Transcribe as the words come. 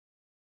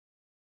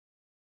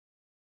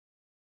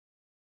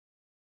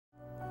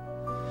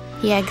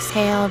He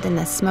exhaled, and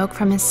the smoke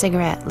from his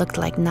cigarette looked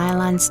like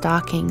nylon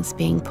stockings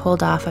being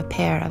pulled off a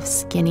pair of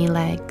skinny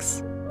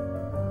legs.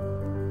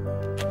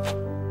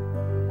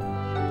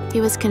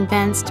 He was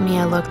convinced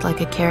Mia looked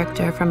like a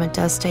character from a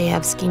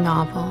Dostoevsky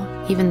novel,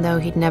 even though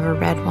he'd never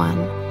read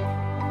one,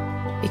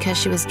 because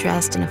she was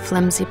dressed in a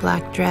flimsy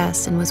black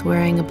dress and was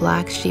wearing a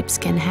black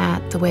sheepskin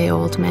hat the way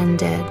old men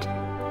did,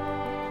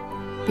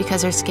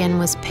 because her skin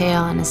was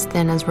pale and as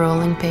thin as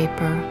rolling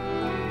paper,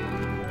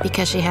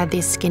 because she had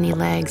these skinny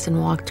legs and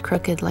walked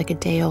crooked like a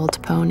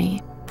day-old pony.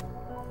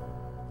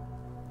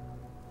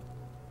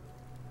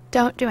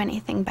 Don't do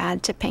anything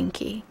bad to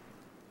Pinky.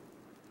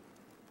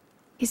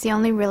 He's the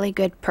only really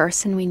good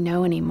person we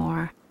know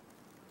anymore.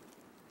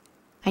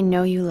 I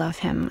know you love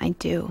him, I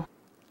do.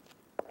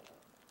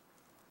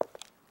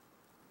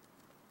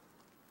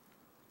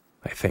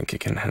 I think he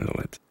can handle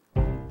it.